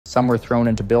Some were thrown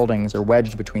into buildings or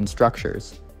wedged between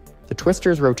structures. The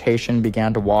twister's rotation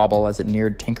began to wobble as it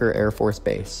neared Tinker Air Force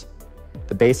Base.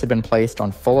 The base had been placed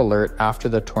on full alert after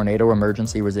the tornado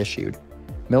emergency was issued.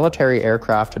 Military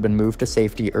aircraft had been moved to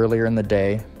safety earlier in the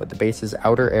day, but the base's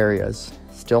outer areas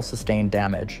still sustained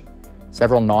damage.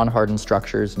 Several non-hardened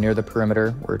structures near the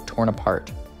perimeter were torn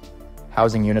apart.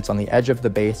 Housing units on the edge of the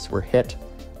base were hit,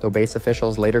 though base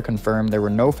officials later confirmed there were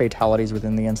no fatalities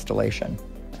within the installation.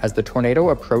 As the tornado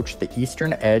approached the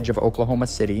eastern edge of Oklahoma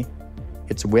City,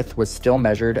 its width was still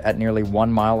measured at nearly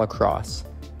 1 mile across.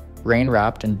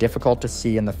 Rain-wrapped and difficult to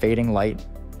see in the fading light,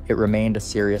 it remained a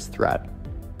serious threat.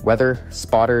 Weather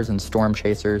spotters and storm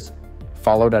chasers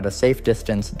followed at a safe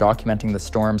distance, documenting the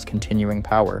storm's continuing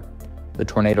power. The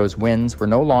tornado's winds were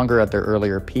no longer at their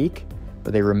earlier peak,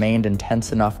 but they remained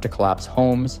intense enough to collapse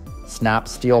homes, snap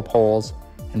steel poles,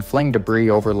 and fling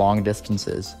debris over long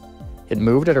distances. It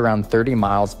moved at around 30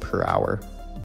 miles per hour,